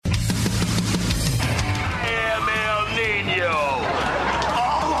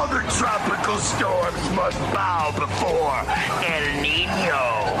snowstorms must bow before El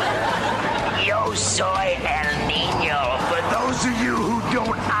Nino. Yo soy El Nino. For those of you who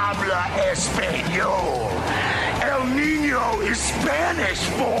don't habla español, El Nino is Spanish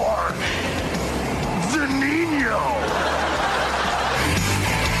for the Nino.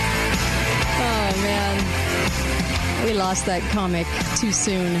 Oh, man. We lost that comic too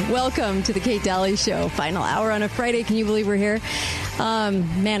soon. Welcome to the Kate Daly Show. Final hour on a Friday. Can you believe we're here?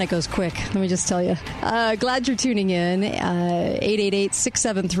 Man, it goes quick. Let me just tell you. Glad you're tuning in.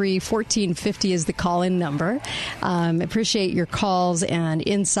 888-673-1450 is the call-in number. Appreciate your calls and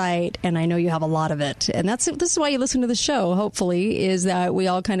insight, and I know you have a lot of it. And this is why you listen to the show, hopefully, is that we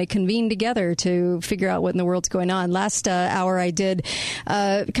all kind of convene together to figure out what in the world's going on. Last hour, I did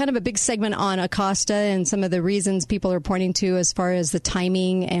kind of a big segment on Acosta and some of the reasons people are pointing to as far as the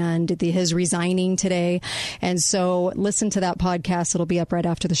timing and his resigning today. And so listen to that podcast. It'll be up right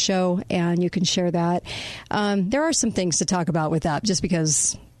after the show, and you can share that. There are some things to talk about with that, just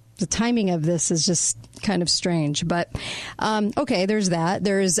because the timing of this is just kind of strange. But, okay, there's that.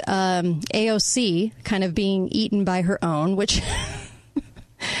 There's AOC kind of being eaten by her own, which...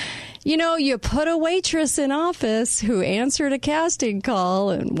 You know, you put a waitress in office who answered a casting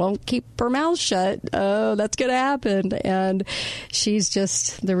call and won't keep her mouth shut. Oh, that's going to happen. And she's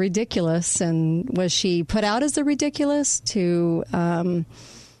just the ridiculous. And was she put out as the ridiculous to...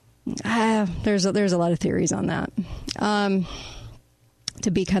 there's a lot of theories on that. To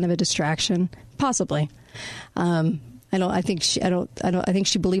be kind of a distraction, possibly. I think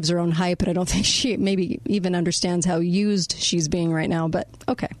she believes her own hype, but I don't think she maybe even understands how used she's being right now. But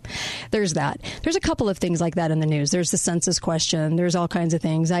okay, there's that. There's a couple of things like that in the news. There's the census question. There's all kinds of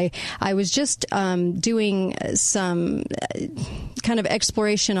things. I was just doing some kind of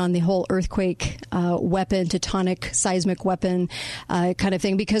exploration on the whole earthquake weapon, tectonic seismic weapon kind of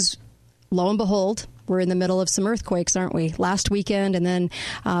thing, because lo and behold, we're in the middle of some earthquakes, aren't we? Last weekend, and then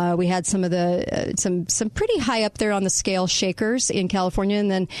we had some of the some pretty high up there on the scale shakers in California,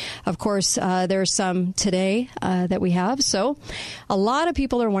 and then of course there are some today that we have. So a lot of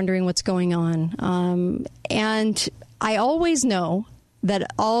people are wondering what's going on, and I always know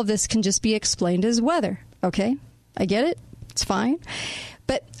that all of this can just be explained as weather. Okay, I get it; it's fine.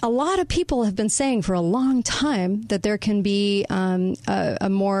 But a lot of people have been saying for a long time that there can be a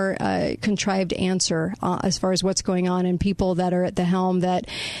more contrived answer as far as what's going on, and people that are at the helm that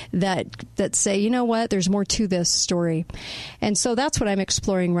say, you know what, there's more to this story. And so that's what I'm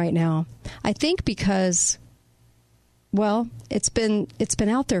exploring right now. I think because, well, it's been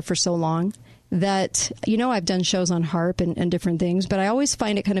out there for so long that, you know, I've done shows on HAARP and different things, but I always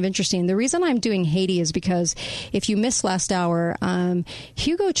find it kind of interesting. The reason I'm doing Haiti is because if you missed last hour,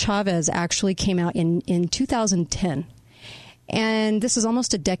 Hugo Chavez actually came out in 2010. And this is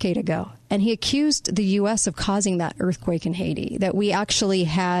almost a decade ago. And he accused the U.S. of causing that earthquake in Haiti, that we actually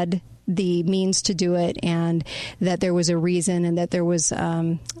had the means to do it, and that there was a reason, and that there was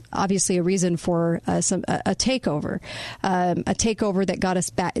obviously a reason for a takeover that got us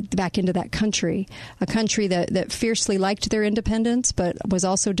back into that country, a country that fiercely liked their independence, but was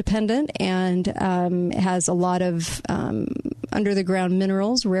also dependent, and has a lot of under the ground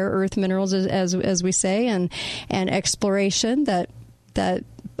minerals, rare earth minerals, as we say, and exploration that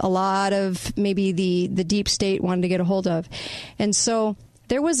a lot of maybe the deep state wanted to get a hold of. And so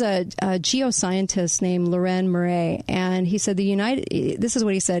there was a geoscientist named Laurent Murray, and he said this is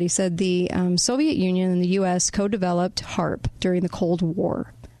what he said. He said the Soviet Union and the U.S. co-developed HAARP during the Cold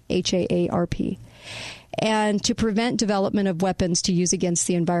War, HAARP, and to prevent development of weapons to use against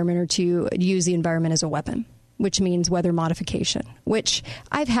the environment, or to use the environment as a weapon, which means weather modification, which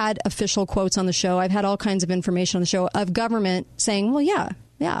I've had official quotes on the show. I've had all kinds of information on the show of government saying, well, yeah,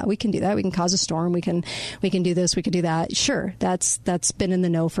 we can do that. We can cause a storm. We can do this. We can do that. Sure, that's been in the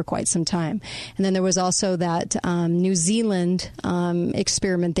know for quite some time. And then there was also that New Zealand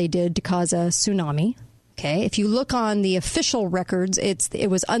experiment they did to cause a tsunami. Okay, if you look on the official records, it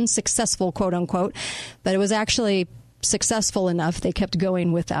was unsuccessful, quote unquote, but it was actually successful enough. They kept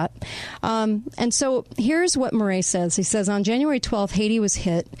going with that. And so here's what Murray says. He says, on January 12th, Haiti was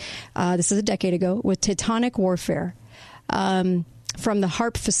hit, this is a decade ago, with tectonic warfare from the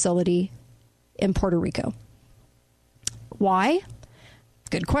HAARP facility in Puerto Rico. Why?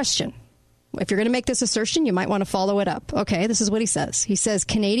 Good question. If you're going to make this assertion, you might want to follow it up. Okay, this is what he says. He says,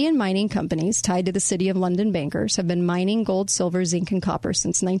 Canadian mining companies tied to the City of London bankers have been mining gold, silver, zinc, and copper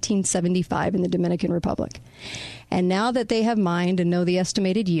since 1975 in the Dominican Republic. And now that they have mined and know the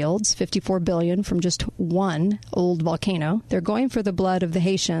estimated yields, 54 billion from just one old volcano, they're going for the blood of the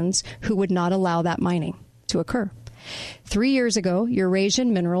Haitians who would not allow that mining to occur. 3 years ago,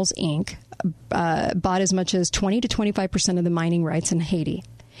 Eurasian Minerals, Inc. Bought as much as 20 to 25% of the mining rights in Haiti,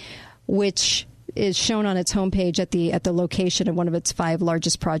 which is shown on its homepage at the location of one of its 5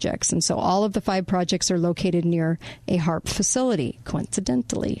 largest projects. And so all of the 5 projects are located near a HARP facility,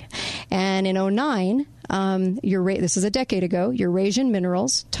 coincidentally. And in 2009, this is a decade ago, Eurasian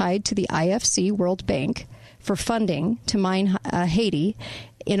Minerals tied to the IFC World Bank for funding to mine Haiti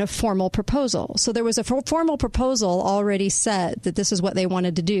in a formal proposal. So there was a formal proposal already set that this is what they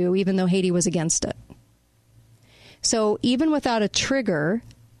wanted to do, even though Haiti was against it. So even without a trigger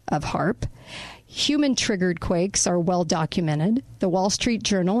of HARP, human-triggered quakes are well documented. The Wall Street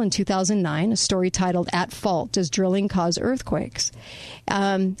Journal in 2009, a story titled "At Fault, Does Drilling Cause Earthquakes?"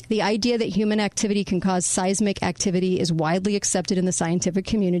 The idea that human activity can cause seismic activity is widely accepted in the scientific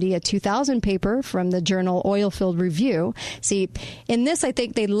community. A 2000 paper from the journal Oilfield Review. See, in this, I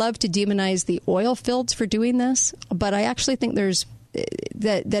think they love to demonize the oil fields for doing this, but I actually think there's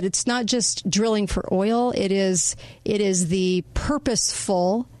that it's not just drilling for oil. It is the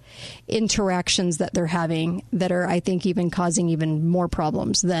purposeful interactions that they're having that are, I think, even causing even more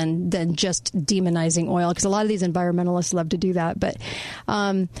problems than just demonizing oil, because a lot of these environmentalists love to do that. But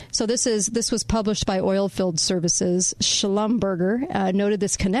so this was published by Oilfield Services. Schlumberger noted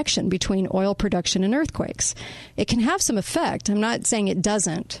this connection between oil production and earthquakes. It can have some effect. I'm not saying it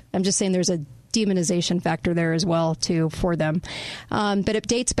doesn't. I'm just saying there's a demonization factor there as well, too, for them. But it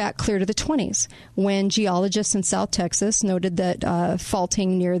dates back clear to the 1920s, when geologists in South Texas noted that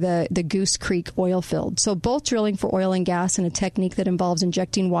faulting near the Goose Creek oil field. So both drilling for oil and gas and a technique that involves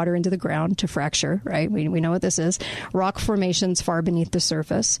injecting water into the ground to fracture, right? We know what this is. Rock formations far beneath the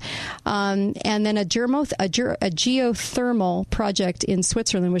surface. And then a geothermal project in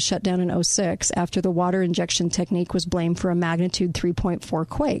Switzerland was shut down in 2006 after the water injection technique was blamed for a magnitude 3.4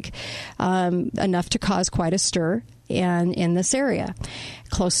 quake. Enough to cause quite a stir in this area,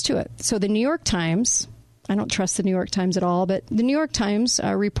 close to it. So the New York Times, I don't trust the New York Times at all, but the New York Times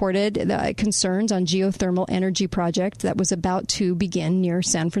reported the concerns on geothermal energy project that was about to begin near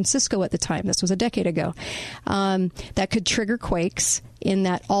San Francisco at the time. This was a decade ago. That could trigger quakes in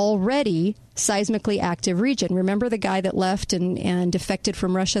that already seismically active region. Remember the guy that left and defected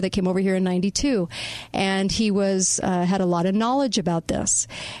from Russia that came over here in 92? And he had a lot of knowledge about this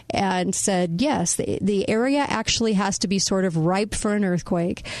and said, yes, the area actually has to be sort of ripe for an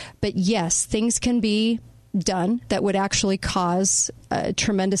earthquake. But yes, things can be done that would actually cause a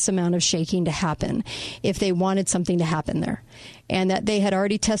tremendous amount of shaking to happen if they wanted something to happen there. And that they had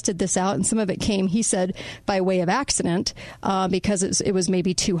already tested this out, and some of it came, he said, by way of accident because it was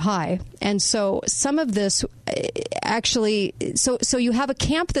maybe too high. And so some of this actually, so you have a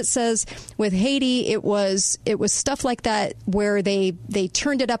camp that says with Haiti, it was stuff like that where they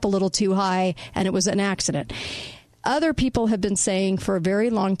turned it up a little too high and it was an accident. Other people have been saying for a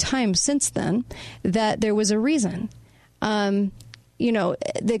very long time since then that there was a reason. The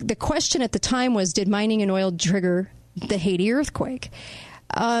question at the time was, did mining and oil trigger the Haiti earthquake?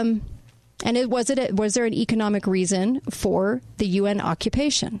 And was there an economic reason for the UN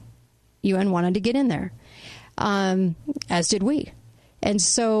occupation? UN wanted to get in there, as did we. And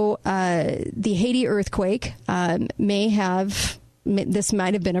so the Haiti earthquake this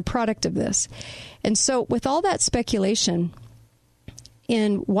might have been a product of this. And so with all that speculation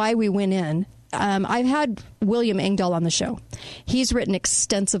in why we went in, I've had William Engdahl on the show. He's written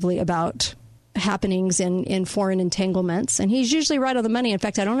extensively about happenings in foreign entanglements, and he's usually right on the money. In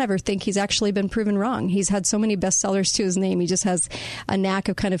fact, I don't ever think he's actually been proven wrong. He's had so many bestsellers to his name. He just has a knack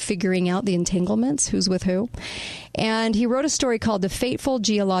of kind of figuring out the entanglements, who's with who. And he wrote a story called The Fateful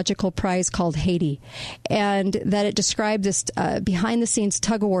Geological Prize Called Haiti, and that it described this behind-the-scenes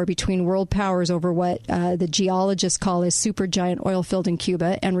tug-of-war between world powers over what the geologists call a supergiant oil field in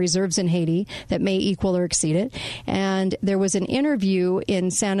Cuba and reserves in Haiti that may equal or exceed it. And there was an interview in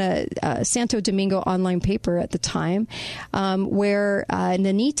Santo Domingo online paper at the time where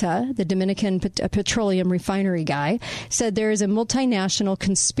Nanita, the Dominican petroleum refinery guy, said there is a multinational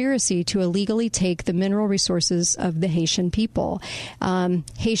conspiracy to illegally take the mineral resources of the Haitian people.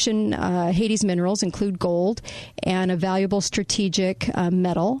 Haiti's minerals include gold and a valuable strategic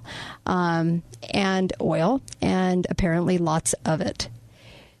metal and oil, and apparently lots of it.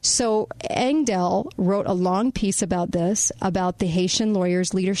 So Engdahl wrote a long piece about this, about the Haitian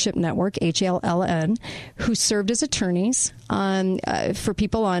Lawyers Leadership Network, HLLN, who served as attorneys for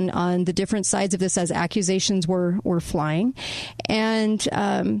people on the different sides of this as accusations were flying. And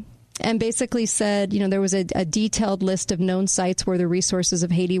basically said, there was a detailed list of known sites where the resources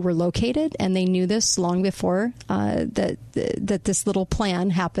of Haiti were located, and they knew this long before that this little plan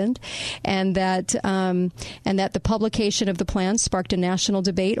happened, and that the publication of the plan sparked a national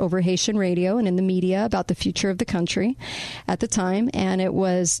debate over Haitian radio and in the media about the future of the country at the time, and it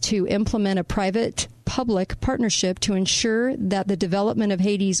was to implement a private-public partnership to ensure that the development of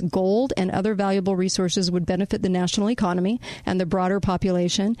Haiti's gold and other valuable resources would benefit the national economy and the broader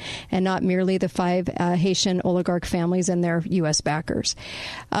population, and not merely the 5 Haitian oligarch families and their U.S. backers,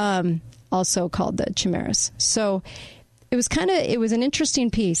 also called the Chimeras. So it was an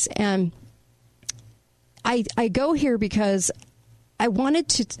interesting piece, and I go here because I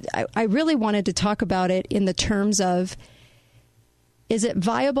really wanted to talk about it in the terms of, is it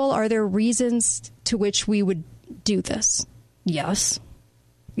viable? Are there reasons to which we would do this? Yes.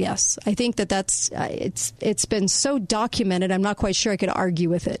 I think that's it's been so documented. I'm not quite sure I could argue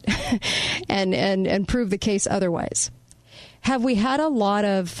with it and prove the case otherwise. Have we had a lot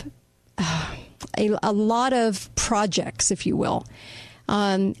of projects, if you will,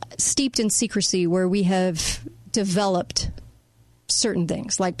 steeped in secrecy, where we have developed certain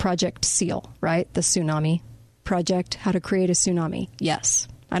things like Project SEAL, right? The tsunami project, how to create a tsunami. Yes.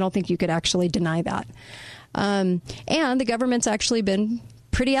 I don't think you could actually deny that. And the government's actually been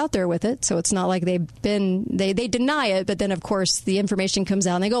pretty out there with it. So it's not like they deny it, but then of course the information comes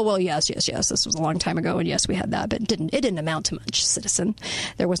out and they go, well, yes, this was a long time ago, and yes, we had that, but it didn't amount to much, citizen.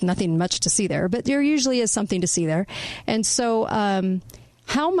 There was nothing much to see there, but there usually is something to see there. And so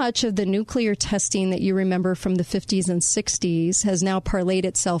how much of the nuclear testing that you remember from the 50s and 60s has now parlayed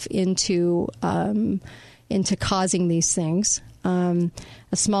itself into causing these things?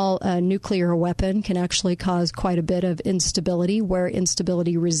 A small nuclear weapon can actually cause quite a bit of instability where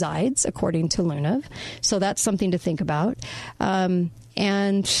instability resides, according to LUNAV. So that's something to think about.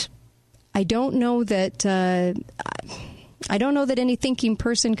 And I don't know that any thinking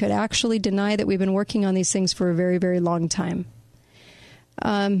person could actually deny that we've been working on these things for a very, very long time.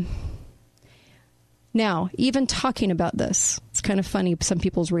 Now, even talking about this, it's kind of funny, some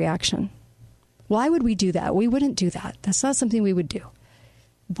people's reaction. Why would we do that? We wouldn't do that. That's not something we would do.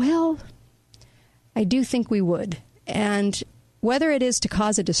 Well, I do think we would. And whether it is to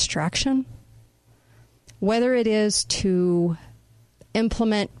cause a distraction, whether it is to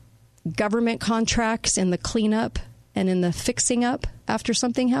implement government contracts in the cleanup and in the fixing up after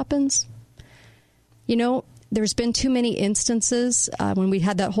something happens, there's been too many instances when we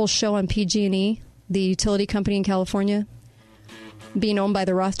had that whole show on PG&E, the utility company in California, being owned by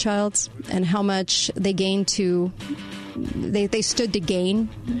the Rothschilds, and how much they stood to gain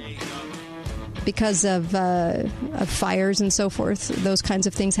because of fires and so forth, those kinds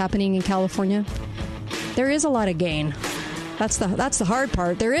of things happening in California. There is a lot of gain. That's the hard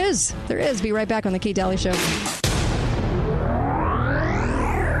part. There is. Be right back on the Kate Daly Show.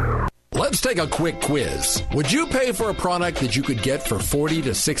 Let's take a quick quiz. Would you pay for a product that you could get for 40 to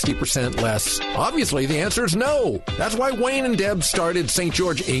 60% less? Obviously, the answer is no. That's why Wayne and Deb started St.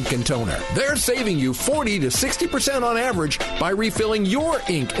 George Ink and Toner. They're saving you 40 to 60% on average by refilling your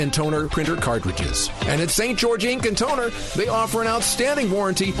ink and toner printer cartridges. And at St. George Ink and Toner, they offer an outstanding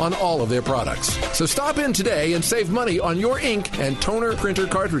warranty on all of their products. So stop in today and save money on your ink and toner printer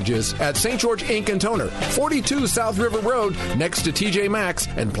cartridges at St. George Ink and Toner, 42 South River Road, next to TJ Maxx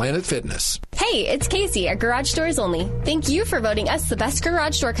and Planet Fitness. Hey, it's Casey at Garage Doors Only. Thank you for voting us the best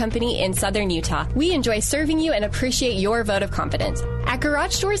garage door company in Southern Utah. We enjoy serving you and appreciate your vote of confidence. At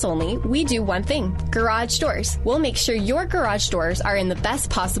Garage Doors Only, we do one thing: garage doors. We'll make sure your garage doors are in the best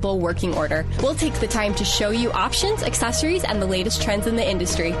possible working order. We'll take the time to show you options, accessories, and the latest trends in the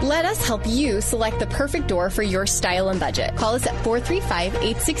industry. Let us help you select the perfect door for your style and budget. Call us at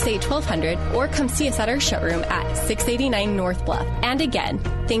 435-868-1200 or come see us at our showroom at 689 North Bluff. And again,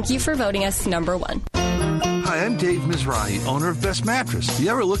 thank you for voting us number one. Hi, I'm Dave Mizrahi, owner of Best Mattress. You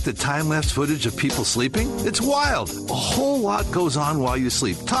ever looked at time-lapse footage of people sleeping? It's wild. A whole lot goes on while you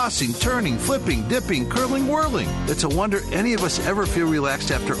sleep. Tossing, turning, flipping, dipping, curling, whirling. It's a wonder any of us ever feel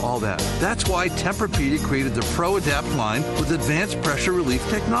relaxed after all that. That's why Tempur-Pedic created the Pro Adapt line with advanced pressure relief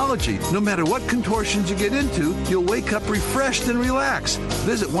technology. No matter what contortions you get into, you'll wake up refreshed and relaxed.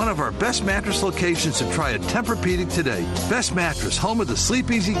 Visit one of our Best Mattress locations to try a Tempur-Pedic today. Best Mattress, home of the Sleep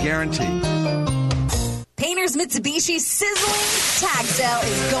Easy Guarantee. Painter Painter's Mitsubishi's sizzling tag sale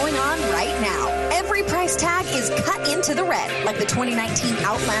is going on right now. Every price tag is cut into the red, like the 2019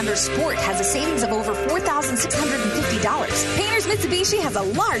 Outlander Sport has a savings of over $4,650. Painter's Mitsubishi has a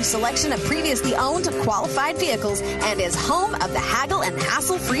large selection of previously owned qualified vehicles and is home of the haggle and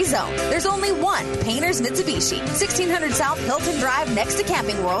hassle-free zone. There's only one Painter's Mitsubishi, 1600 South Hilton Drive next to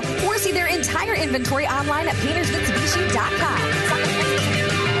Camping World, or see their entire inventory online at paintersmitsubishi.com.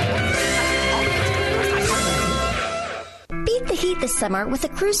 Beat the heat this summer with a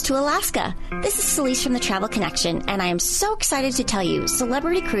cruise to Alaska. This is Celeste from the Travel Connection, and I am so excited to tell you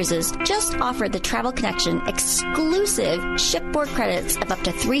Celebrity Cruises just offered the Travel Connection exclusive shipboard credits of up to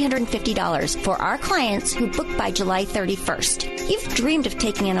 $350 for our clients who book by July 31st. You've dreamed of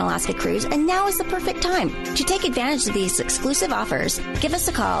taking an Alaska cruise, and now is the perfect time. To take advantage of these exclusive offers, give us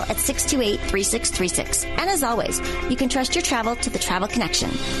a call at 628-3636. And as always, you can trust your travel to the Travel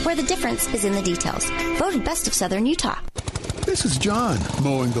Connection, where the difference is in the details. Voted Best of Southern Utah. This is John,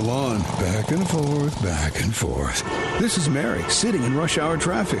 mowing the lawn, back and forth, back and forth. This is Mary, sitting in rush hour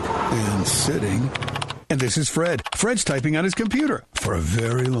traffic, and sitting. And this is Fred. Fred's typing on his computer for a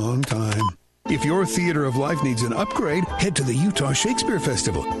very long time. If your theater of life needs an upgrade, head to the Utah Shakespeare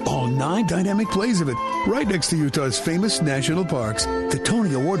Festival. All 9 dynamic plays of it, right next to Utah's famous national parks. The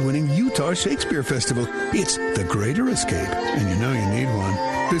Tony Award-winning Utah Shakespeare Festival. It's the greater escape, and you know you need one.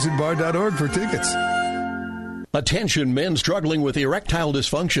 Visit bar.org for tickets. Attention men struggling with erectile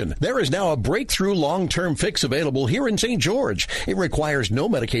dysfunction. There is now a breakthrough long-term fix available here in St. George. It requires no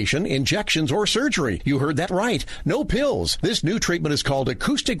medication, injections, or surgery. You heard that right. No pills. This new treatment is called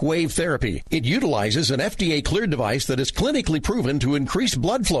acoustic wave therapy. It utilizes an FDA-cleared device that is clinically proven to increase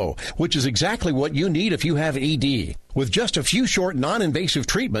blood flow, which is exactly what you need if you have ED. With just a few short, non-invasive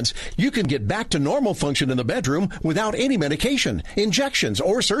treatments, you can get back to normal function in the bedroom without any medication, injections,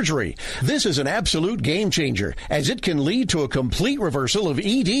 or surgery. This is an absolute game changer, as it can lead to a complete reversal of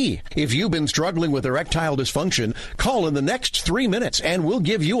ED. If you've been struggling with erectile dysfunction, call in the next 3 minutes and we'll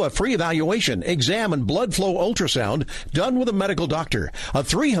give you a free evaluation, exam, and blood flow ultrasound done with a medical doctor. A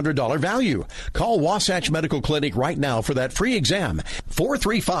 $300 value. Call Wasatch Medical Clinic right now for that free exam.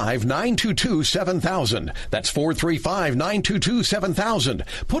 435-922-7000. That's 435-922-7000.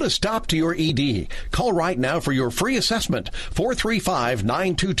 Put a stop to your ED. Call right now for your free assessment.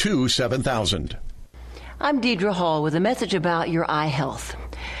 435-922-7000. I'm Deidre Hall with a message about your eye health.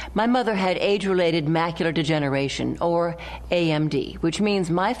 My mother had age-related macular degeneration, or AMD, which means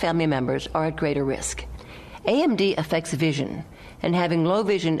my family members are at greater risk. AMD affects vision, and having low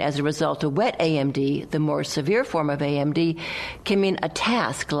vision as a result of wet AMD, the more severe form of AMD, can mean a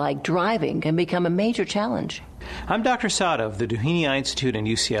task like driving can become a major challenge. I'm Dr. Sada of the Doheny Eye Institute in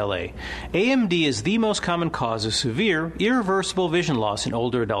UCLA. AMD is the most common cause of severe, irreversible vision loss in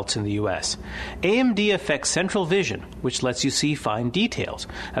older adults in the U.S. AMD affects central vision, which lets you see fine details.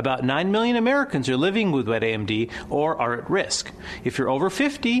 About 9 million Americans are living with wet AMD or are at risk. If you're over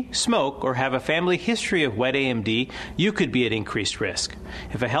 50, smoke, or have a family history of wet AMD, you could be at increased risk.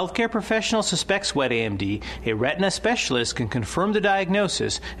 If a healthcare professional suspects wet AMD, a retina specialist can confirm the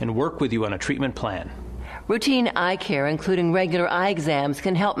diagnosis and work with you on a treatment plan. Routine eye care, including regular eye exams,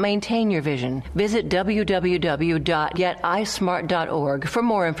 can help maintain your vision. Visit www.geteyesmart.org for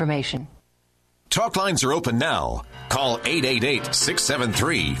more information. Talk lines are open now. Call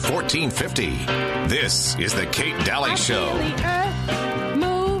 888-673-1450. This is the Kate Daly Show.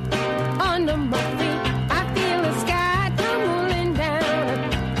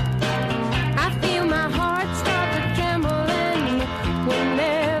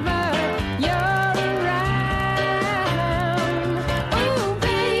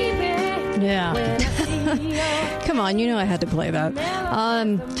 Come on, you know I had to play that.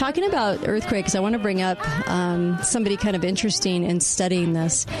 Talking about earthquakes, I want to bring up somebody kind of interesting in studying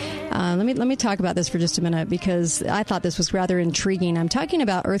this. Let me talk about this for just a minute because I thought this was rather intriguing. I'm talking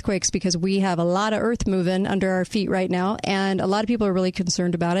about earthquakes because we have a lot of earth moving under our feet right now, and a lot of people are really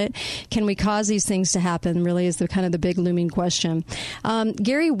concerned about it. Can we cause these things to happen? Really, is the kind of the big looming question.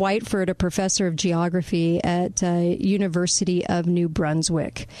 Gary Whiteford, a professor of geography at University of New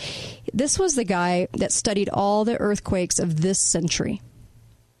Brunswick. This was the guy that studied all the earthquakes of this century,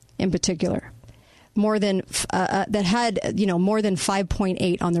 in particular, more than that had more than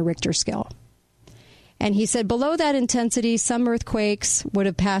 5.8 on the Richter scale. And he said below that intensity, some earthquakes would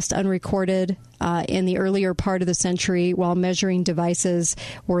have passed unrecorded in the earlier part of the century, while measuring devices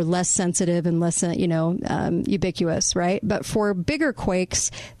were less sensitive and less, ubiquitous, right? But for bigger quakes,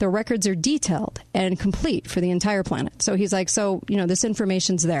 the records are detailed and complete for the entire planet. So he's like, this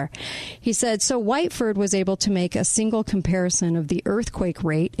information's there. He said, so Whiteford was able to make a single comparison of the earthquake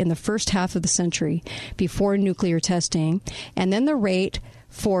rate in the first half of the century before nuclear testing, and then the rate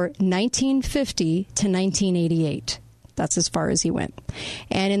for 1950 to 1988. That's as far as he went.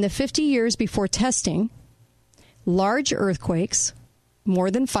 And in the 50 years before testing, large earthquakes,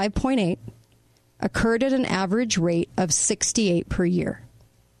 more than 5.8, occurred at an average rate of 68 per year.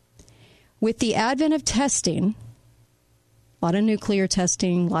 With the advent of testing, a lot of nuclear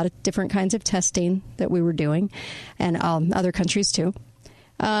testing, a lot of different kinds of testing that we were doing, and other countries too,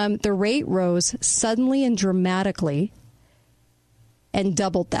 the rate rose suddenly and dramatically and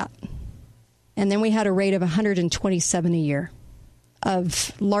doubled that. And then we had a rate of 127 a year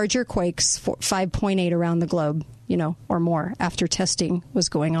of larger quakes, 5.8 around the globe, or more after testing was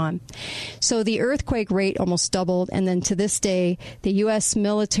going on. So the earthquake rate almost doubled. And then to this day, the U.S.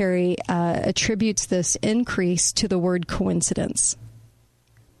 military attributes this increase to the word coincidence.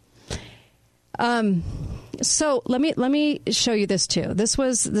 So let me show you this too. This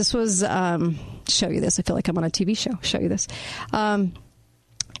was show you this. I feel like I'm on a TV show. Show you this.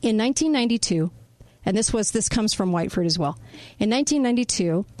 In 1992, and this comes from Whiteford as well. In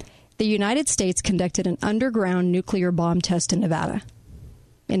 1992, the United States conducted an underground nuclear bomb test in Nevada.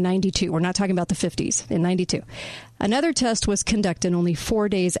 In 92, we're not talking about the 50s. In 92, another test was conducted only 4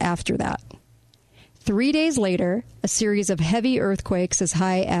 days after that. 3 days later, a series of heavy earthquakes as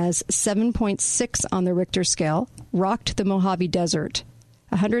high as 7.6 on the Richter scale rocked the Mojave Desert,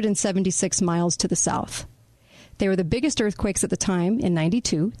 176 miles to the south. They were the biggest earthquakes at the time, in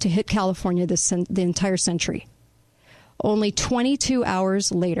 92, to hit California the entire century. Only 22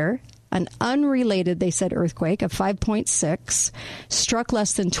 hours later, an unrelated, they said, earthquake of 5.6 struck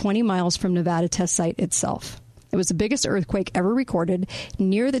less than 20 miles from Nevada test site itself. It was the biggest earthquake ever recorded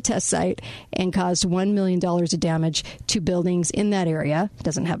near the test site and caused $1 million of damage to buildings in that area. It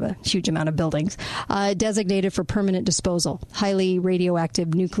doesn't have a huge amount of buildings. Designated for permanent disposal. Highly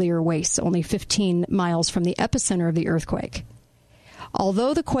radioactive nuclear waste, only 15 miles from the epicenter of the earthquake.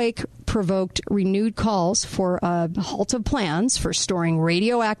 Although the quake provoked renewed calls for a halt of plans for storing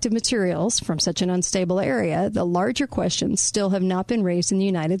radioactive materials from such an unstable area, the larger questions still have not been raised in the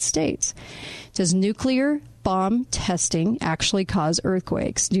United States. Does nuclear bomb testing actually cause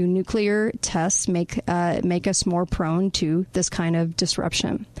earthquakes? Do nuclear tests make us more prone to this kind of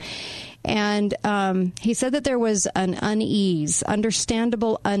disruption? And he said that there was an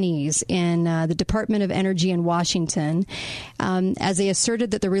understandable unease in the Department of Energy in Washington as they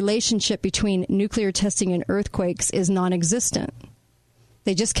asserted that the relationship between nuclear testing and earthquakes is non-existent.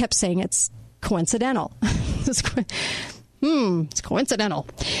 They just kept saying it's coincidental. It's coincidental.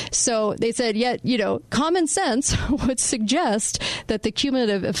 So they said, yet, common sense would suggest that the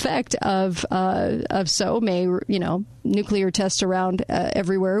cumulative effect of nuclear tests around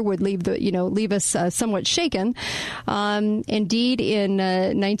everywhere would leave us somewhat shaken. Indeed, in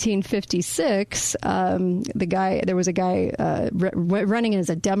 1956, there was a guy running as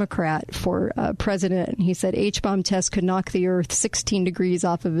a Democrat for president, and he said H-bomb tests could knock the Earth 16 degrees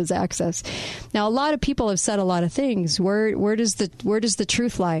off of his axis. Now, a lot of people have said a lot of things. Where does the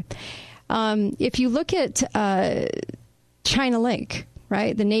truth lie? If you look at China Lake,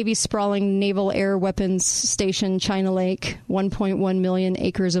 right? The Navy's sprawling Naval Air Weapons Station, China Lake, 1.1 million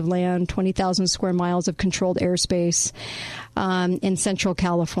acres of land, 20,000 square miles of controlled airspace in central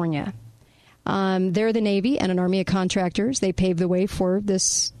California. They're the Navy and an army of contractors. They paved the way for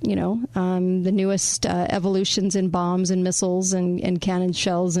this, the newest evolutions in bombs and missiles and cannon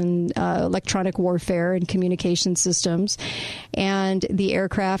shells and electronic warfare and communication systems, and the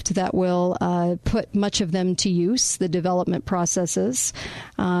aircraft that will put much of them to use, the development processes,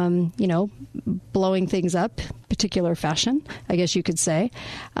 blowing things up, particular fashion, I guess you could say.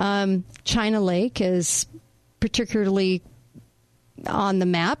 China Lake is particularly on the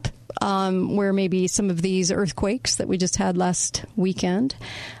map, where maybe some of these earthquakes that we just had last weekend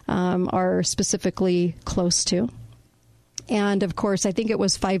are specifically close to. And, of course, I think it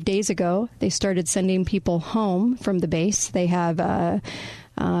was 5 days ago, they started sending people home from the base. They have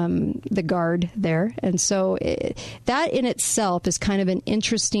the guard there. And so that in itself is kind of an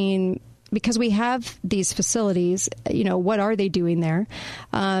interesting, because we have these facilities, what are they doing there?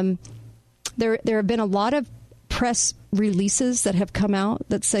 There have been a lot of press releases that have come out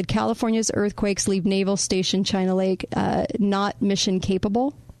that said California's earthquakes leave Naval Station China Lake not mission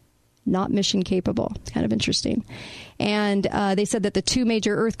capable. not mission capable. Kind of interesting. And they said that the two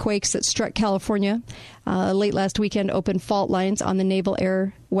major earthquakes that struck California late last weekend opened fault lines on the Naval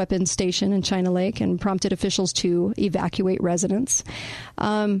Air Weapons Station in China Lake and prompted officials to evacuate residents.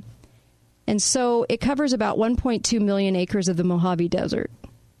 And so it covers about 1.2 million acres of the Mojave Desert.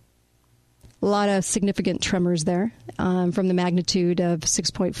 A lot of significant tremors there from the magnitude of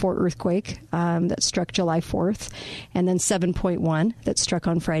 6.4 earthquake that struck July 4th, and then 7.1 that struck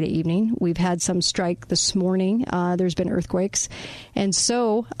on Friday evening. We've had some strike this morning. There's been earthquakes. And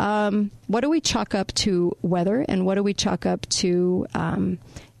so what do we chalk up to weather, and what do we chalk up to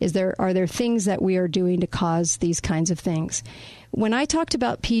are there things that we are doing to cause these kinds of things? When I talked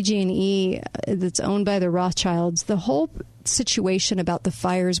about PG&E that's owned by the Rothschilds, the whole situation about the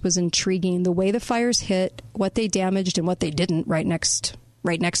fires was intriguing. The way the fires hit, what they damaged and what they didn't right next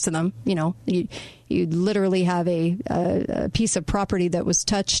to them. You know, you literally have a piece of property that was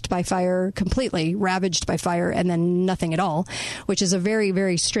touched by fire, completely ravaged by fire, and then nothing at all, which is a very,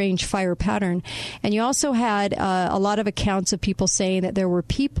 very strange fire pattern. And you also had a lot of accounts of people saying that there were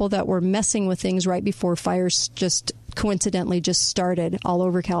people that were messing with things right before fires just coincidentally just started all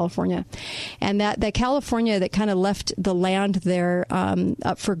over California. And that California that kind of left the land there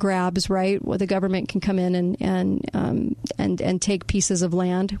up for grabs, right? Where the government can come in and take pieces of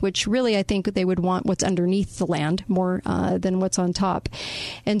land, which really I think they would want what's underneath the land more than what's on top.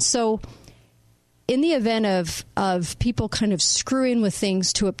 And so in the event of people kind of screwing with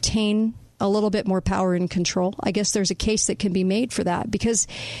things to obtain a little bit more power and control, I guess there's a case that can be made for that, because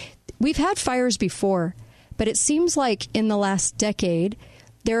we've had fires before. But it seems like in the last decade,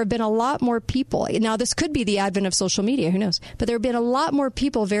 there have been a lot more people. Now, this could be the advent of social media. Who knows? But there have been a lot more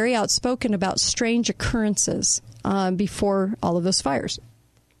people very outspoken about strange occurrences before all of those fires.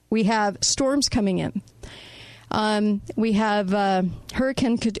 We have storms coming in. We have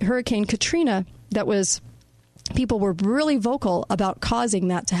Hurricane Katrina people were really vocal about causing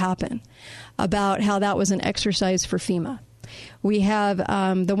that to happen, about how that was an exercise for FEMA. We have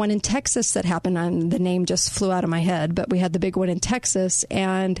the one in Texas that happened. The name just flew out of my head, but we had the big one in Texas,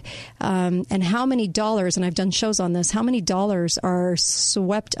 and how many dollars? And I've done shows on this. How many dollars are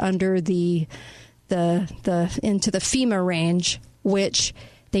swept under into the FEMA range, which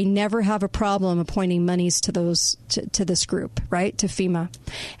they never have a problem appointing monies to those to this group, right? To FEMA,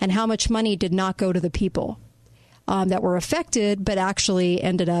 and how much money did not go to the people that were affected, but actually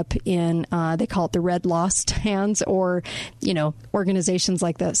ended up in, they call it the red lost hands, or, organizations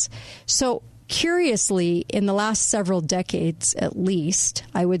like this. So curiously, in the last several decades, at least,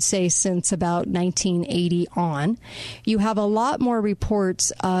 I would say since about 1980 on, you have a lot more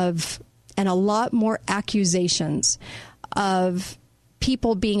reports and a lot more accusations of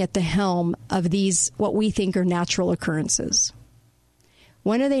people being at the helm of these, what we think are natural occurrences.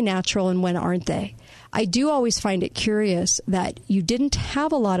 When are they natural and when aren't they? I do always find it curious that you didn't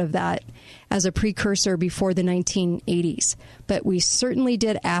have a lot of that as a precursor before the 1980s, but we certainly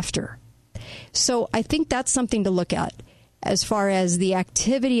did after. So I think that's something to look at as far as the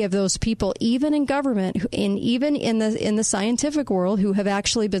activity of those people, even in government, and even in the scientific world, who have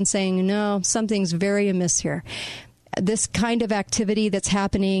actually been saying, no, something's very amiss here. This kind of activity that's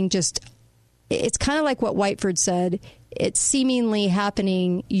happening, it's kind of like what Whiteford said. It's seemingly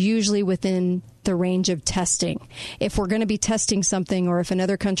happening usually within the range of testing. If we're going to be testing something, or if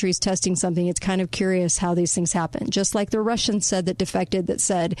another country is testing something, it's kind of curious how these things happen. Just like the Russians said that defected, that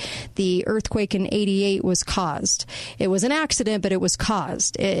said the earthquake in '88 was caused. It was an accident, but it was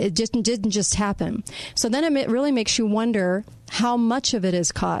caused. It didn't just happen. So then it really makes you wonder how much of it is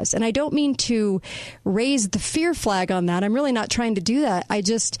caused. And I don't mean to raise the fear flag on that. I'm really not trying to do that.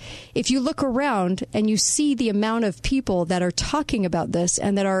 If you look around and you see the amount of people that are talking about this,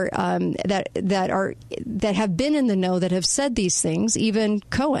 and that are that have been in the know, that have said these things, even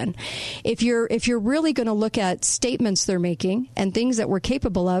Cohen, if you're really going to look at statements they're making and things that we're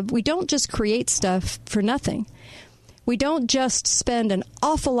capable of, we don't just create stuff for nothing. We don't just spend an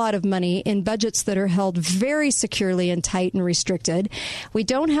awful lot of money in budgets that are held very securely and tight and restricted. We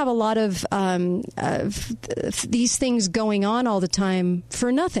don't have a lot of these things going on all the time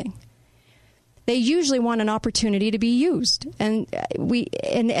for nothing. They usually want an opportunity to be used, and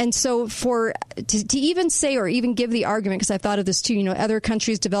so to even say, or even give the argument, because I've thought of this too. Other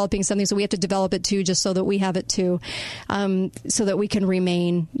countries developing something, so we have to develop it too, just so that we have it too, so that we can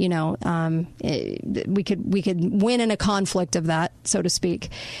remain. We could win in a conflict of that, so to speak.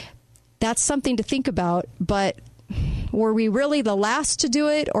 That's something to think about, but. Were we really the last to do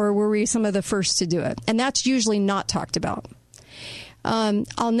it, or were we some of the first to do it? And that's usually not talked about.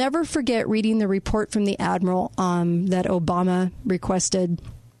 I'll never forget reading the report from the Admiral that Obama requested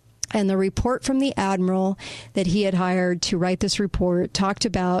And the report from the admiral that he had hired to write this report talked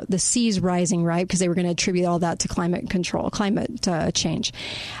about the seas rising, right? Because they were going to attribute all that to climate change,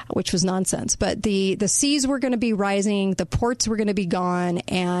 which was nonsense. But the seas were going to be rising, the ports were going to be gone,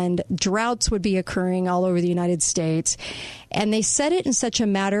 and droughts would be occurring all over the United States. And they said it in such a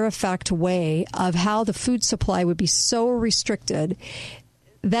matter-of-fact way of how the food supply would be so restricted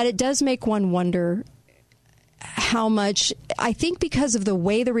that it does make one wonder how much, I think because of the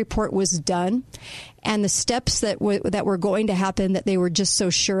way the report was done and the steps that were going to happen that they were just so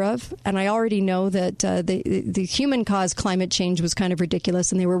sure of. And I already know that the human-caused climate change was kind of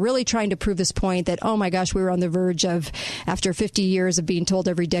ridiculous, and they were really trying to prove this point that, oh my gosh, we were on the verge of, after 50 years of being told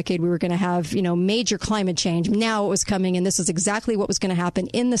every decade we were going to have, major climate change. Now it was coming, and this is exactly what was going to happen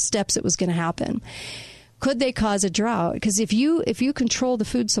in the steps it was going to happen. Could they cause a drought? Because if you control the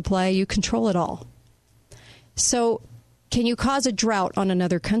food supply, you control it all. So can you cause a drought on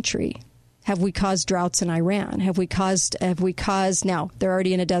another country? Have we caused droughts in Iran? Have we caused, now they're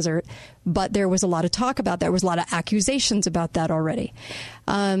already in a desert, but there was a lot of talk about that. There was a lot of accusations about that already.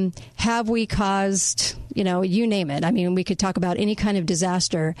 Have we caused, you name it. I mean, we could talk about any kind of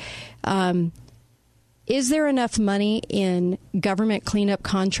disaster. Is there enough money in government cleanup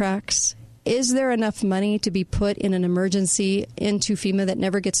contracts? Is there enough money to be put in an emergency into FEMA that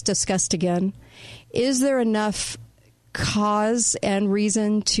never gets discussed again? Is there enough cause and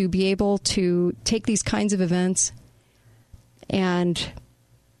reason to be able to take these kinds of events and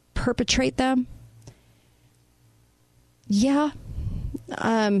perpetrate them? Yeah.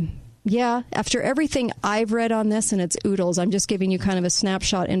 After everything I've read on this, and it's oodles, I'm just giving you kind of a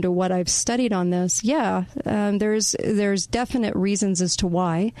snapshot into what I've studied on this. There's definite reasons as to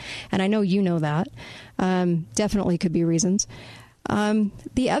why, and I know you know that. Definitely could be reasons.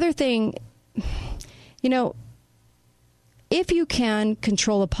 The other thing, if you can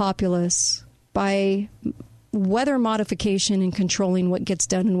control a populace by weather modification and controlling what gets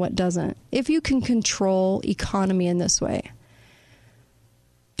done and what doesn't, if you can control economy in this way,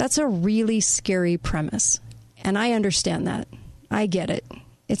 that's a really scary premise. And I understand that. I get it.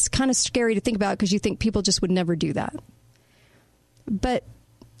 It's kind of scary to think about because you think people just would never do that. But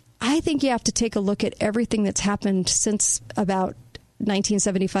I think you have to take a look at everything that's happened since about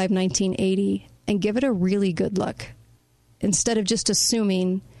 1975, 1980, and give it a really good look, instead of just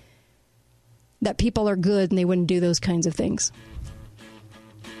assuming that people are good and they wouldn't do those kinds of things.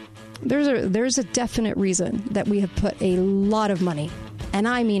 There's a definite reason that we have put a lot of money, and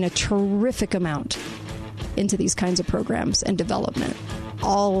I mean a terrific amount, into these kinds of programs and development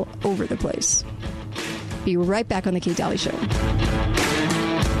all over the place. Be right back on the Kate Daly Show.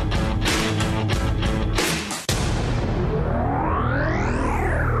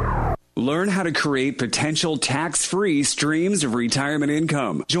 Learn how to create potential tax-free streams of retirement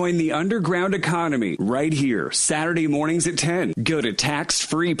income. Join the underground economy right here, Saturday mornings at 10. Go to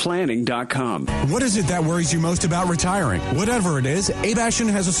taxfreeplanning.com. What is it that worries you most about retiring? Whatever it is, Abe Ashton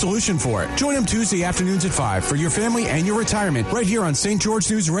has a solution for it. Join him Tuesday afternoons at 5 for your family and your retirement right here on St. George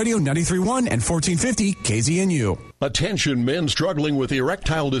News Radio 93.1 and 1450 KZNU. Attention men struggling with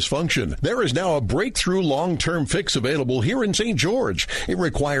erectile dysfunction. There is now a breakthrough long-term fix available here in St. George. It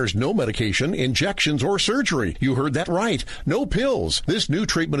requires no medication, injections, or surgery. You heard that right. No pills. This new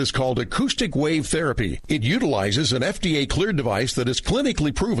treatment is called acoustic wave therapy. It utilizes an FDA-cleared device that is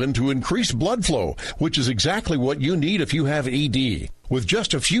clinically proven to increase blood flow, which is exactly what you need if you have ED. With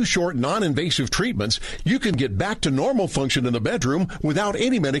just a few short, non-invasive treatments, you can get back to normal function in the bedroom without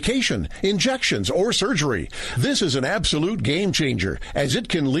any medication, injections, or surgery. This is an absolute game changer, as it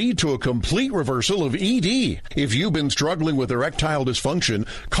can lead to a complete reversal of ED. If you've been struggling with erectile dysfunction,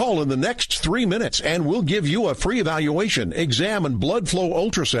 call in the next 3 minutes and we'll give you a free evaluation, exam, and blood flow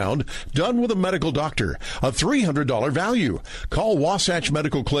ultrasound done with a medical doctor. A $300 value. Call Wasatch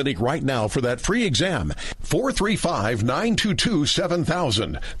Medical Clinic right now for that free exam. 435-922-7000.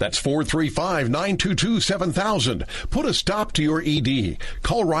 That's 435-922-7000. Put a stop to your ED.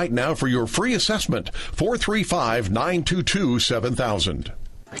 Call right now for your free assessment. 435-922-7000.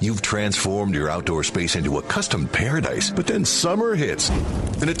 You've transformed your outdoor space into a custom paradise, but then summer hits,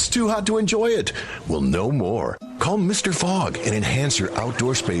 and it's too hot to enjoy it. Well, no more. Call Mr. Fog and enhance your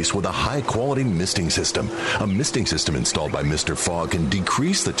outdoor space with a high-quality misting system. A misting system installed by Mr. Fog can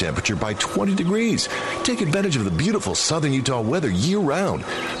decrease the temperature by 20 degrees. Take advantage of the beautiful southern Utah weather year-round.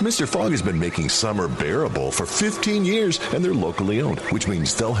 Mr. Fog has been making summer bearable for 15 years, and they're locally owned, which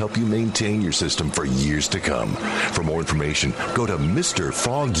means they'll help you maintain your system for years to come. For more information, go to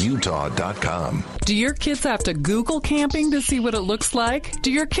MrFogUtah.com. Do your kids have to Google camping to see what it looks like?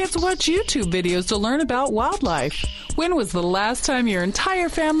 Do your kids watch YouTube videos to learn about wildlife? life. When was the last time your entire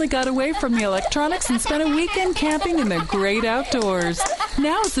family got away from the electronics and spent a weekend camping in the great outdoors?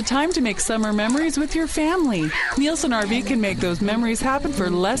 Now is the time to make summer memories with your family. Nielsen RV can make those memories happen for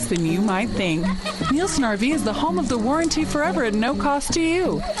less than you might think. Nielsen RV is the home of the warranty forever at no cost to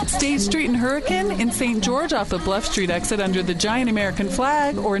you. State Street in Hurricane, in St. George off the Bluff Street exit under the giant American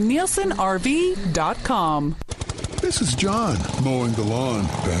flag, or nielsenrv.com. This is John, mowing the lawn,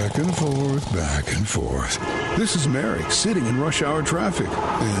 back and forth, back and forth. This is Mary, sitting in rush hour traffic,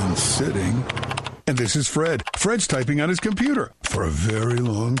 and sitting. And this is Fred. Fred's typing on his computer for a very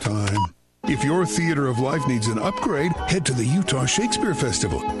long time. If your theater of life needs an upgrade, head to the Utah Shakespeare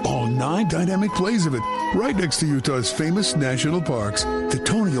Festival. All 9 dynamic plays of it, right next to Utah's famous national parks. The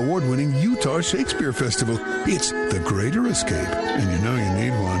Tony Award-winning Utah Shakespeare Festival. It's the greater escape, and you know you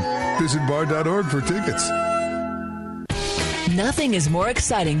need one. Visit bar.org for tickets. Nothing is more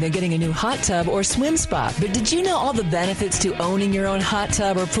exciting than getting a new hot tub or swim spa. But did you know all the benefits to owning your own hot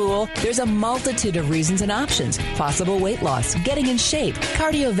tub or pool? There's a multitude of reasons and options. Possible weight loss, getting in shape,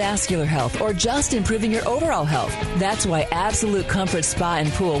 cardiovascular health, or just improving your overall health. That's why Absolute Comfort Spa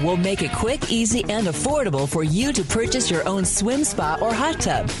and Pool will make it quick, easy, and affordable for you to purchase your own swim spa or hot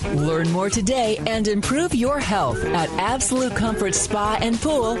tub. Learn more today and improve your health at Absolute Comfort Spa and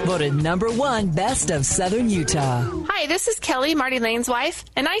Pool, voted #1 best of Southern Utah. Hi, this is Kelly, Marty Lane's wife,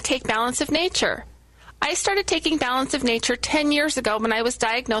 and I take Balance of Nature. I started taking Balance of Nature 10 years ago when I was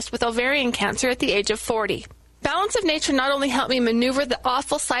diagnosed with ovarian cancer at the age of 40. Balance of Nature not only helped me maneuver the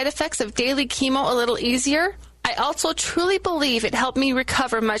awful side effects of daily chemo a little easier, I also truly believe it helped me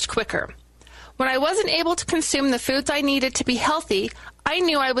recover much quicker. When I wasn't able to consume the foods I needed to be healthy, I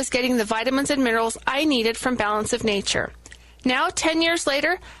knew I was getting the vitamins and minerals I needed from Balance of Nature. Now, 10 years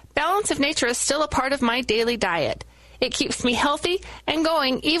later, Balance of Nature is still a part of my daily diet. It keeps me healthy and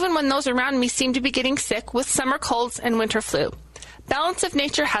going even when those around me seem to be getting sick with summer colds and winter flu. Balance of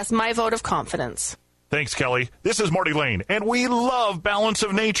Nature has my vote of confidence. Thanks, Kelly. This is Marty Lane, and we love Balance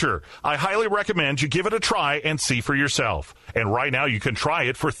of Nature. I highly recommend you give it a try and see for yourself. And right now you can try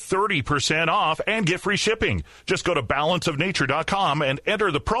it for 30% off and get free shipping. Just go to balanceofnature.com and enter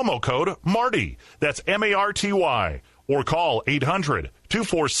the promo code MARTY. That's MARTY. Or call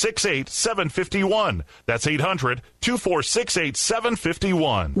 800-2468-751. That's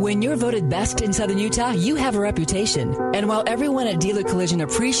 800-2468-751. When you're voted best in Southern Utah, you have a reputation. And while everyone at Dealer Collision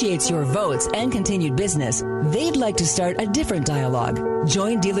appreciates your votes and continued business, they'd like to start a different dialogue.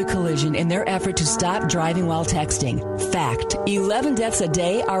 Join Dealer Collision in their effort to stop driving while texting. Fact, 11 deaths a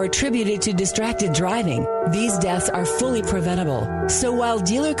day are attributed to distracted driving. These deaths are fully preventable. So while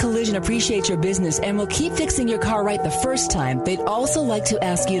Dealer Collision appreciates your business and will keep fixing your car right the first time, they'd also like to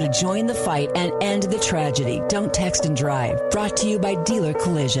ask you to join the fight and end the tragedy. Don't text and drive. Brought to you by Dealer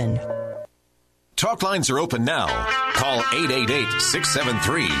Collision. Talk lines are open now. Call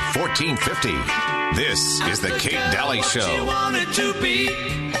 888-673-1450. This is the Kate Daly Show. She wanted to be.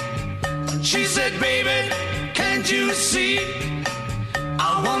 She said, baby, can't you see?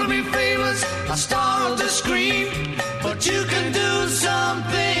 I want to be famous, a star on the screen, but you can do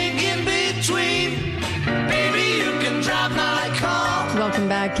something in between. Baby, you can drive my car. Welcome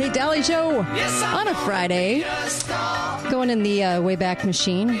back. Kate Daly Show on a Friday. Going in the Wayback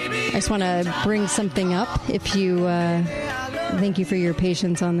Machine. I just want to bring something up. If you... thank you for your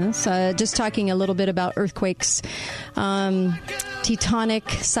patience on this. Just talking a little bit about earthquakes,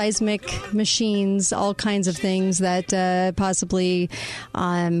 tectonic, seismic machines, all kinds of things that possibly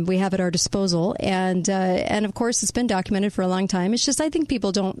we have at our disposal. And of course, it's been documented for a long time. It's just I think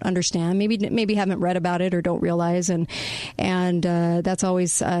people don't understand, maybe haven't read about it or don't realize. And that's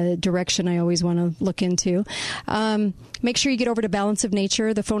always a direction I always want to look into. Make sure you get over to Balance of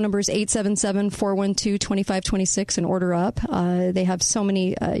Nature. The phone number is 877-412-2526 and order up. They have so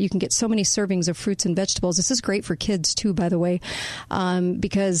many, you can get so many servings of fruits and vegetables. This is great for kids too, by the way,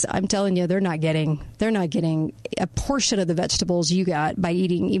 because I'm telling you, they're not getting a portion of the vegetables you got by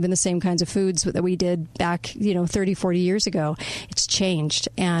eating even the same kinds of foods that we did back, 30, 40 years ago. It's changed,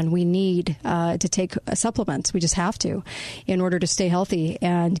 and we need to take supplements. We just have to in order to stay healthy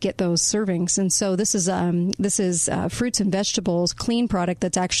and get those servings. And so this is fruits and vegetables, clean product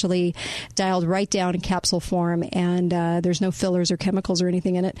that's actually dialed right down in capsule form, and there's no fillers or chemicals or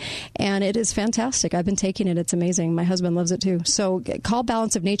anything in it. And it is fantastic. I've been taking it. It's amazing. My husband loves it too. So call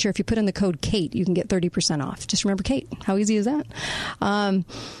Balance of Nature. If you put in the code KATE, you can get 30% off. Just remember KATE. How easy is that?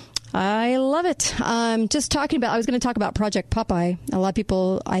 I love it. I was going to talk about Project Popeye. A lot of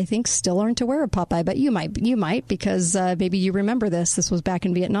people, I think, still aren't aware of Popeye, but you might because maybe you remember this. This was back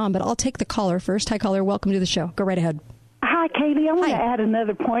in Vietnam, but I'll take the caller first. Hi, caller. Welcome to the show. Go right ahead. Hi. Hi, Katie. I want to add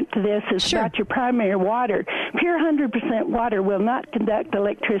another point to this. It's about your primary water. Pure 100% water will not conduct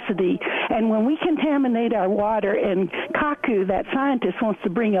electricity. And when we contaminate our water, and Kaku, that scientist, wants to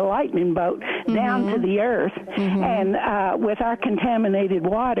bring a lightning bolt down to the earth, and with our contaminated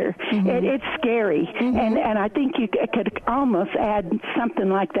water, it's scary. And I think you could almost add something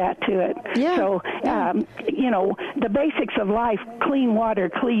like that to it. Yeah. So, the basics of life, clean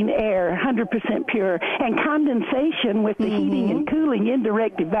water, clean air, 100% pure, and condensation with the heating and cooling,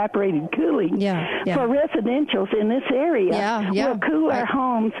 indirect evaporated cooling for residentials in this area will cool our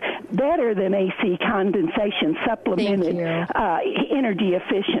homes better than AC condensation supplemented energy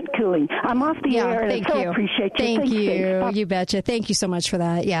efficient cooling. I'm off the air, and I so appreciate you. Thank you. You betcha. Thank you so much for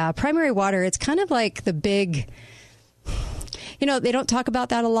that. Yeah, primary water, it's kind of like the big, they don't talk about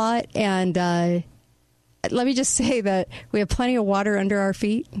that a lot, and let me just say that we have plenty of water under our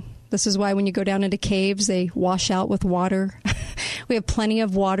feet. This is why when you go down into caves, they wash out with water. We have plenty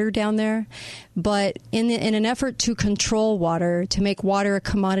of water down there. But in an effort to control water, to make water a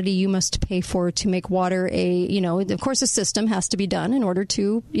commodity you must pay for, to make water of course, a system has to be done in order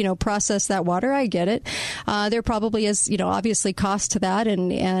to, process that water. I get it. There probably is, obviously cost to that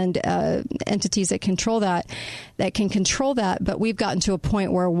and entities that can control that. But we've gotten to a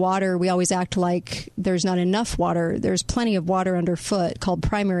point where water, we always act like there's not enough water. There's plenty of water underfoot called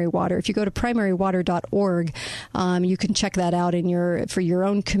primary water. If you go to primarywater.org, you can check that out for your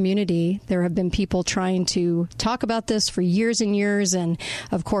own community. There have been people trying to talk about this for years and years, and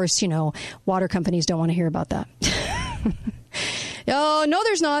of course, water companies don't want to hear about that. Oh, no,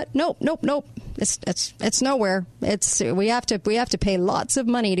 there's not. Nope. It's nowhere. We have to pay lots of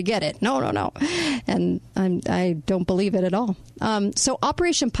money to get it. No. And I don't believe it at all. So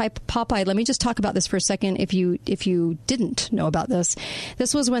Operation Popeye, let me just talk about this for a second. If you didn't know about this,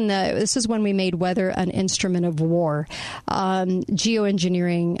 this is when we made weather an instrument of war.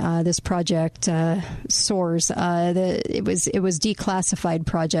 Geoengineering, this project, SOARS, it was declassified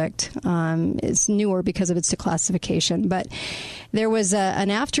project. It's newer because of its declassification, but there was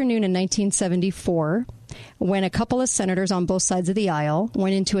an afternoon in 1974 when a couple of senators on both sides of the aisle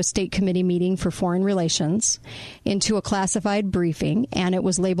went into a state committee meeting for foreign relations, into a classified briefing, and it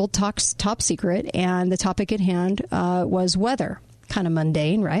was labeled top secret, and the topic at hand was weather. Kind of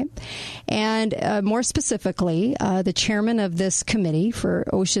mundane, right? And more specifically, the chairman of this committee for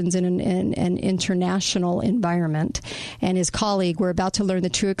oceans and international environment and his colleague were about to learn the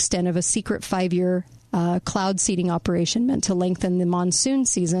true extent of a secret 5-year cloud seeding operation meant to lengthen the monsoon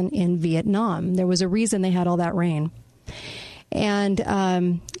season in Vietnam. There was a reason they had all that rain, and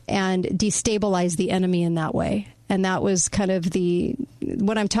destabilize the enemy in that way. And that was kind of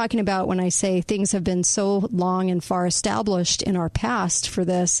what I'm talking about when I say things have been so long and far established in our past for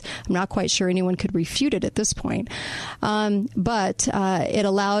this. I'm not quite sure anyone could refute it at this point. But it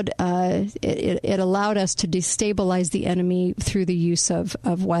allowed us to destabilize the enemy through the use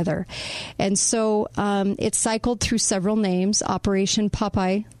of weather. And so it cycled through several names. Operation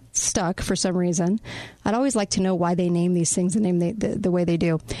Popeye stuck for some reason. I'd always like to know why they name these things the way they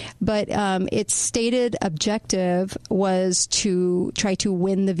do. But its stated objective was to try to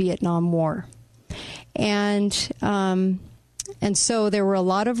win the Vietnam War. And so there were a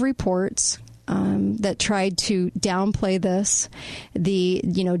lot of reports that tried to downplay this,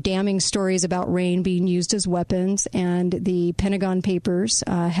 damning stories about rain being used as weapons, and the Pentagon Papers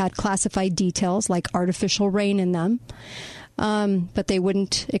had classified details like artificial rain in them. But they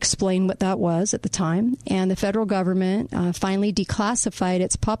wouldn't explain what that was at the time. And the federal government finally declassified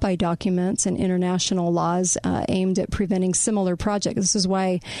its Popeye documents and international laws aimed at preventing similar projects. This is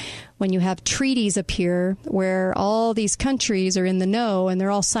why when you have treaties appear where all these countries are in the know and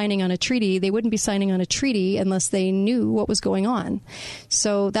they're all signing on a treaty, they wouldn't be signing on a treaty unless they knew what was going on.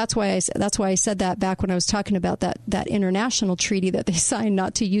 So that's why I said that back when I was talking about that international treaty that they signed,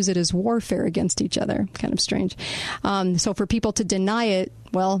 not to use it as warfare against each other. Kind of strange. So for people to deny it,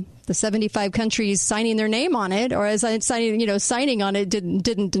 well, the 75 countries signing their name on it, or as signing on it,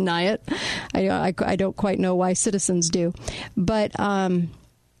 didn't deny it. I don't quite know why citizens do, but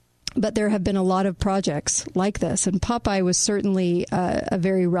there have been a lot of projects like this, and Popeye was certainly a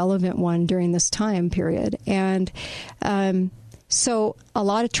very relevant one during this time period. And so a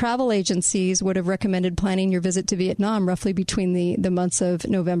lot of travel agencies would have recommended planning your visit to Vietnam roughly between the months of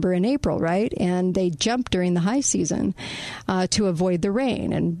November and April, right? And they jumped during the high season to avoid the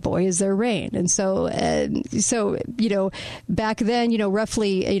rain. And boy, is there rain. And so back then,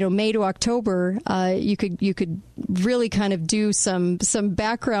 roughly, May to October, you could really kind of do some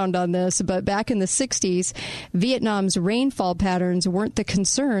background on this. But back in the 60s, Vietnam's rainfall patterns weren't the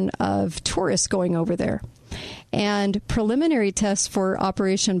concern of tourists going over there. And preliminary tests for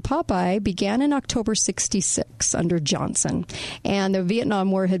Operation Popeye began in October 66 under Johnson. And the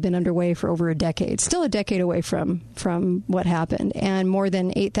Vietnam War had been underway for over a decade, still a decade away from what happened. And more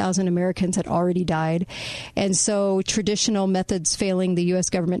than 8,000 Americans had already died. And so traditional methods failing, the U.S.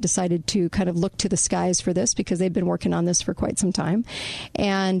 government decided to kind of look to the skies for this because they've been working on this for quite some time.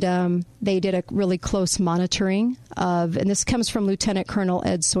 And they did a really close monitoring of, and this comes from Lieutenant Colonel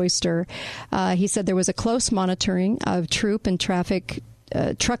Ed Soyster. He said there was a close monitoring of troop and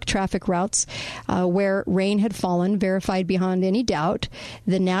truck traffic routes where rain had fallen, verified beyond any doubt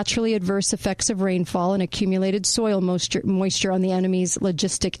the naturally adverse effects of rainfall and accumulated soil moisture on the enemy's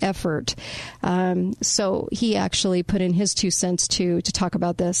logistic effort. So he actually put in his 2 cents to talk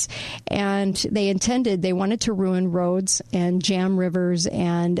about this. And they wanted to ruin roads and jam rivers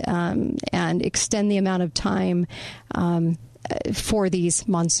and extend the amount of time for these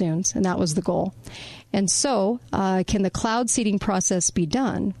monsoons. And that was the goal. And so, can the cloud seeding process be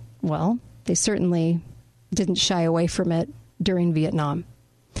done? Well, they certainly didn't shy away from it during Vietnam.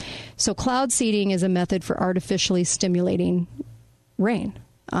 So cloud seeding is a method for artificially stimulating rain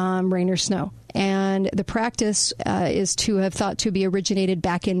or snow. And the practice is to have thought to be originated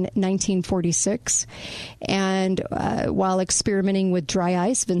back in 1946. And while experimenting with dry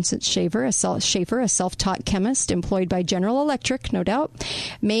ice, Vincent Schaefer, a self-taught chemist employed by General Electric, no doubt,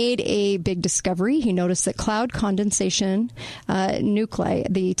 made a big discovery. He noticed that cloud condensation nuclei,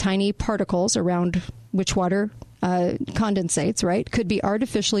 the tiny particles around which water condensates, right, could be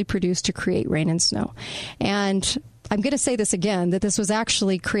artificially produced to create rain and snow. And I'm going to say this again, that this was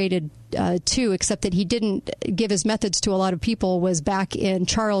actually created too, except that he didn't give his methods to a lot of people, was back in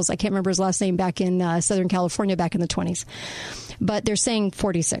Charles, I can't remember his last name, back in Southern California back in the 20s. But they're saying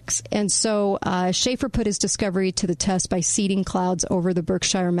 46. And so Schaefer put his discovery to the test by seeding clouds over the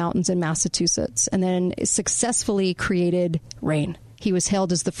Berkshire Mountains in Massachusetts and then successfully created rain. He was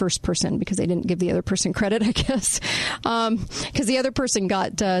hailed as the first person because they didn't give the other person credit, I guess, because the other person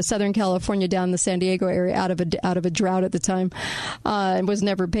got Southern California down the San Diego area out of a drought at the time and was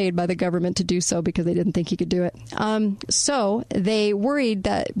never paid by the government to do so because they didn't think he could do it. So they worried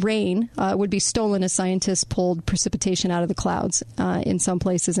that rain would be stolen as scientists pulled precipitation out of the clouds in some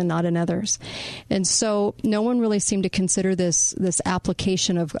places and not in others. And so no one really seemed to consider this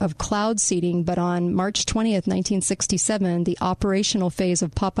application of cloud seeding. But on March 20th, 1967, the operational phase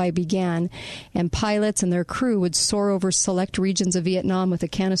of Popeye began, and pilots and their crew would soar over select regions of Vietnam with a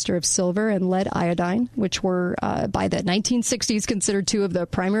canister of silver and lead iodine, which were by the 1960s considered two of the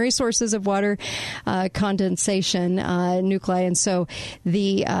primary sources of water condensation nuclei. And so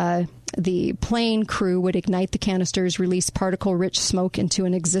the plane crew would ignite the canisters, release particle-rich smoke into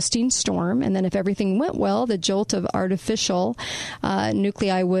an existing storm, and then if everything went well, the jolt of artificial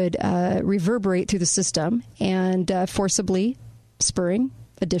nuclei would reverberate through the system and forcibly spurring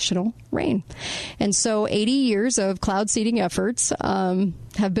additional rain. And so 80 years of cloud seeding efforts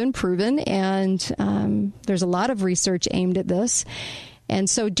have been proven, and there's a lot of research aimed at this. And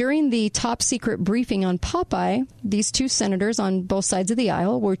so during the top secret briefing on Popeye, these two senators on both sides of the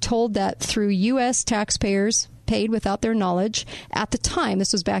aisle were told that through U.S. taxpayers paid without their knowledge at the time,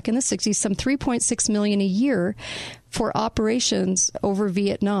 this was back in the 60s, some $3.6 million a year for operations over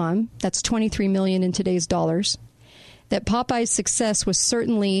Vietnam. That's $23 million in today's dollars. That Popeye's success was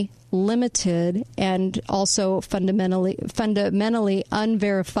certainly limited and also fundamentally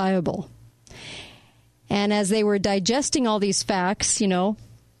unverifiable. And as they were digesting all these facts,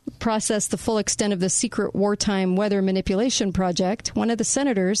 process the full extent of the secret wartime weather manipulation project, one of the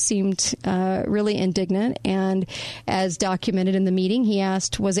senators seemed really indignant. And as documented in the meeting, he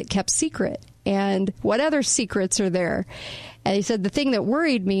asked, was it kept secret? And what other secrets are there? And he said, the thing that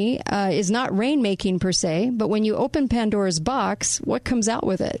worried me is not rainmaking per se, but when you open Pandora's box, what comes out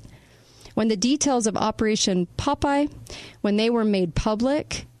with it? When the details of Operation Popeye, when they were made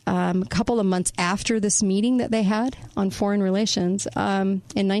public, a couple of months after this meeting that they had on foreign relations in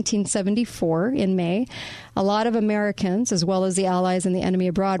 1974, in May, a lot of Americans, as well as the allies and the enemy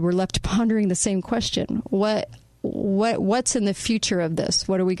abroad, were left pondering the same question. What's in the future of this?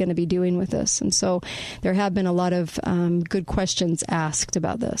 What are we going to be doing with this? And so there have been a lot of good questions asked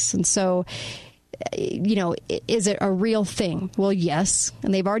about this. And so, is it a real thing? Well, yes.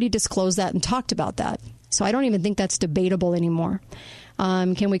 And they've already disclosed that and talked about that. So I don't even think that's debatable anymore.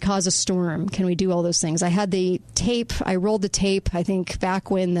 Can we cause a storm? Can we do all those things? I had the tape. I rolled the tape, I think, back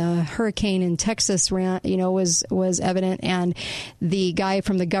when the hurricane in Texas was evident. And the guy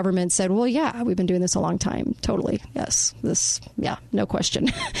from the government said, well, yeah, we've been doing this a long time. Totally. Yes. No question.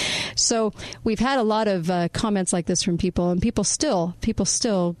 So we've had a lot of comments like this from people, and people still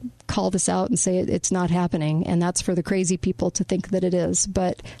call this out and say it's not happening, and that's for the crazy people to think that it is.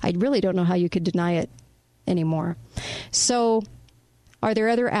 But I really don't know how you could deny it anymore. So are there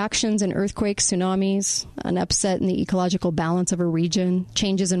other actions in earthquakes, tsunamis, an upset in the ecological balance of a region,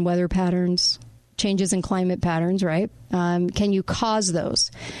 changes in weather patterns, changes in climate patterns, right? Can you cause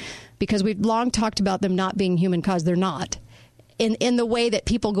those? Because we've long talked about them not being human caused. They're not. In the way that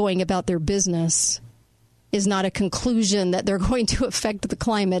people going about their business is not a conclusion that they're going to affect the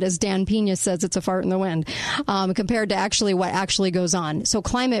climate, as Dan Pena says, it's a fart in the wind, compared to actually what actually goes on. So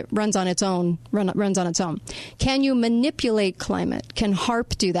climate runs on its own. Can you manipulate climate? Can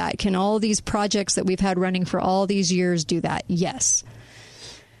HAARP do that? Can all these projects that we've had running for all these years do that? Yes.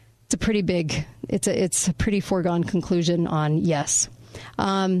 It's a pretty foregone conclusion on yes.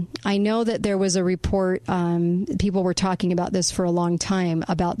 I know that there was a report, people were talking about this for a long time,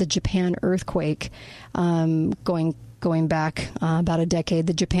 about the Japan earthquake going back about a decade.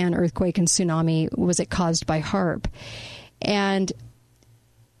 The Japan earthquake and tsunami, was it caused by HAARP? And,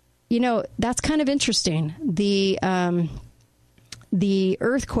 that's kind of interesting. The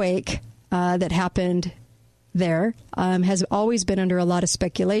earthquake that happened there has always been under a lot of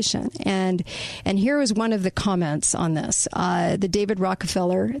speculation. And here is one of the comments on this. The David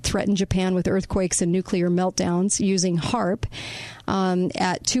Rockefeller threatened Japan with earthquakes and nuclear meltdowns using HAARP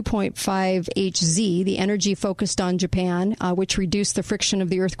at 2.5 Hz. The energy focused on Japan, which reduced the friction of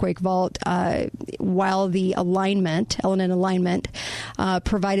the earthquake fault, while the L&N alignment,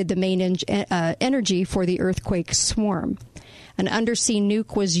 provided the main energy for the earthquake swarm. An undersea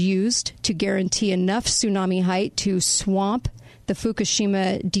nuke was used to guarantee enough tsunami height to swamp the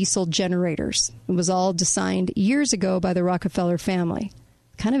Fukushima diesel generators. It was all designed years ago by the Rockefeller family.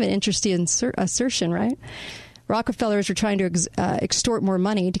 Kind of an interesting assertion, right? Rockefellers were trying to extort more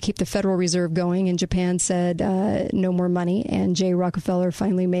money to keep the Federal Reserve going, and Japan said no more money. And Jay Rockefeller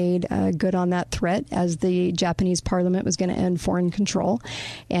finally made good on that threat, as the Japanese parliament was going to end foreign control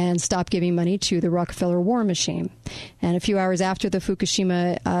and stop giving money to the Rockefeller war machine. And a few hours after the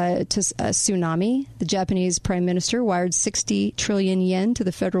Fukushima tsunami, the Japanese prime minister wired 60 trillion yen to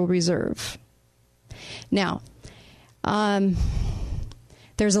the Federal Reserve. Now,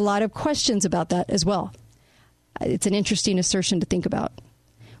 there's a lot of questions about that as well. It's an interesting assertion to think about.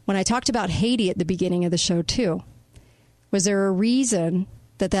 When I talked about Haiti at the beginning of the show, too, was there a reason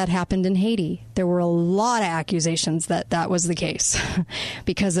that happened in Haiti? There were a lot of accusations that was the case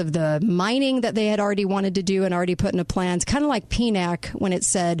because of the mining that they had already wanted to do and already put into plans, kind of like PNAC when it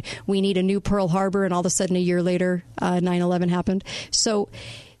said we need a new Pearl Harbor, and all of a sudden a year later 9/11 happened. So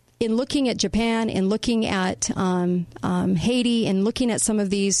in looking at Japan, in looking at Haiti, and looking at some of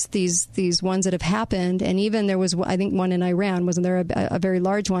these ones that have happened, and even there was, I think, one in Iran, wasn't there, a very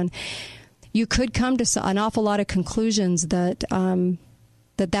large one, you could come to an awful lot of conclusions that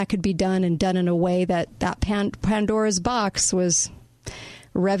that could be done, and done in a way that Pandora's box was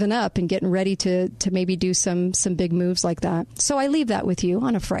revving up and getting ready to maybe do some big moves like that. So I leave that with you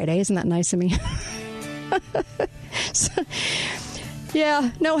on a Friday. Isn't that nice of me?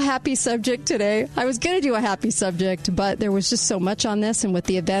 Yeah, no happy subject today. I was going to do a happy subject, but there was just so much on this, and with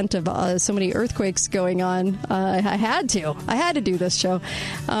the event of so many earthquakes going on, I had to do this show.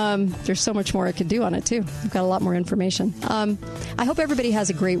 There's so much more I could do on it, too. I've got a lot more information. I hope everybody has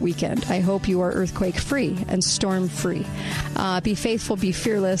a great weekend. I hope you are earthquake-free and storm-free. Be faithful, be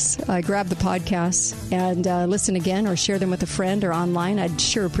fearless. Grab the podcasts and listen again, or share them with a friend or online. I'd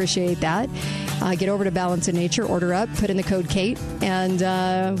sure appreciate that. Get over to Balance of Nature, order up, put in the code KATE, and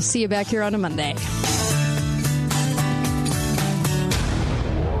we'll see you back here on a Monday.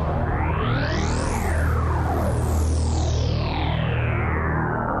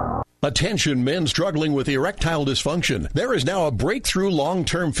 Attention men struggling with erectile dysfunction. There is now a breakthrough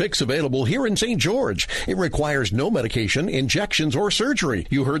long-term fix available here in St. George. It requires no medication, injections, or surgery.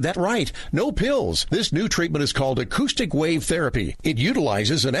 You heard that right. No pills. This new treatment is called acoustic wave therapy. It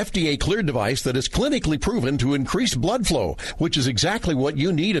utilizes an FDA-cleared device that is clinically proven to increase blood flow, which is exactly what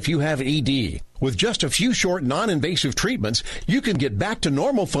you need if you have ED. With just a few short, non-invasive treatments, you can get back to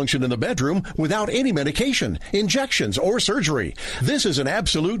normal function in the bedroom without any medication, injections, or surgery. This is an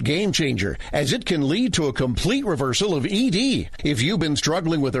absolute game changer, as it can lead to a complete reversal of ED. If you've been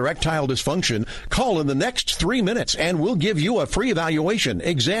struggling with erectile dysfunction, call in the next 3 minutes and we'll give you a free evaluation,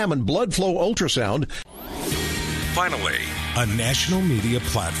 exam, and blood flow ultrasound. Finally, a national media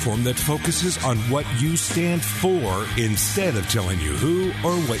platform that focuses on what you stand for instead of telling you who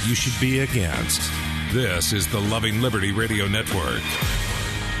or what you should be against. This is the Loving Liberty Radio Network.